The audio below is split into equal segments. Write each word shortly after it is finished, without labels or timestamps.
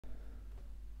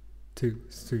2,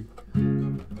 3.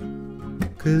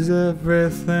 'Cause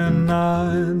everything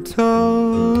I touch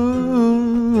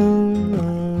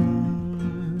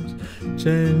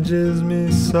changes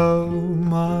me so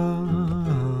much.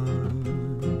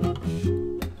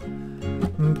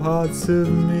 Parts of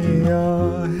me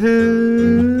are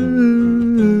here,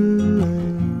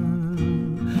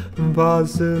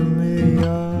 parts of me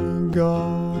are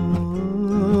gone.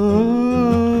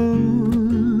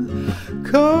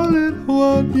 Call it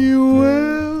what you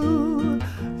will,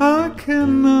 I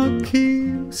cannot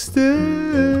keep still.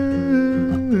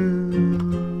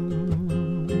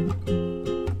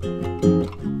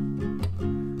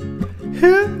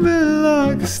 Hit me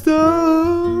like a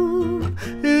stone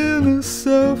in a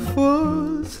surf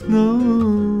snow.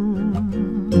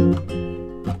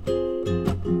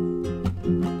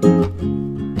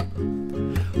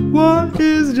 What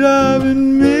is driving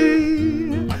me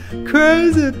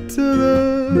crazy to the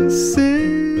sea?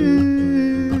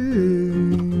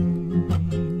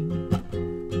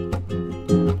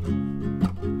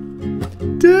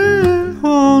 Didn't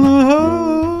wanna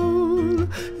hold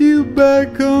you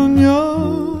back on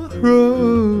your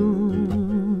road,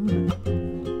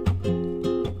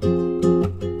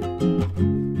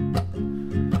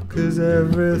 'cause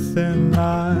everything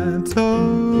I touch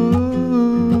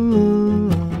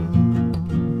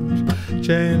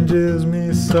changes me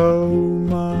so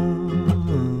much.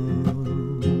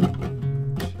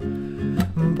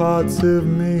 Parts of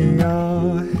me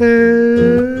are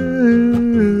here,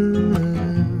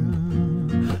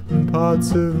 parts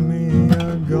of me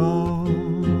are gone.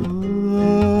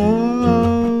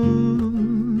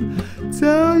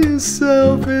 Tell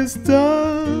yourself it's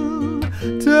done,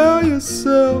 tell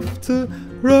yourself to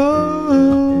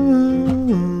run.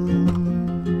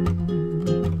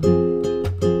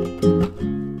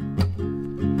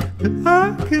 But I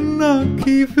cannot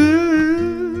keep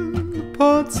in the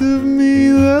parts of me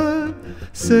that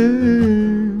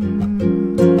sing.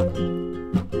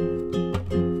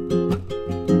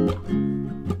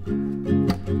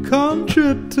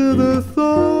 Contrary to the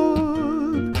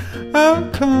thought,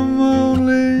 outcome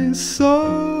only so.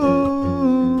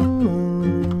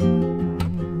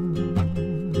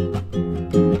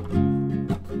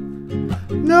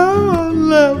 No one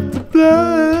left to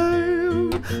blame,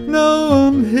 no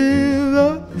one here the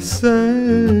same.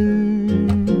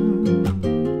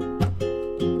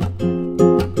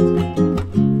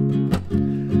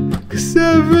 'Cause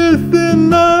everything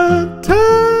I touch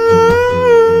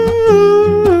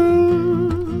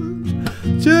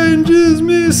changes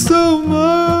me so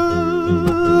much,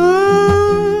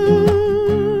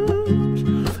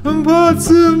 and parts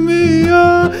of me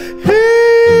are here,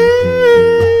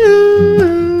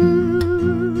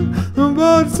 and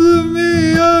parts of me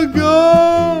are gone.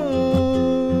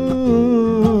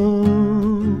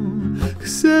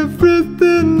 'Cause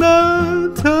everything I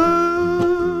touch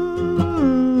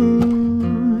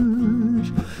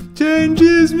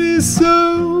changes me so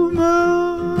much,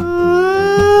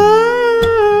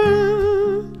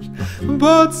 and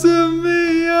parts of me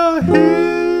are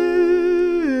here,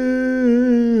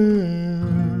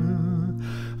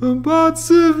 and parts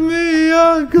of me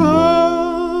are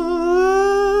gone.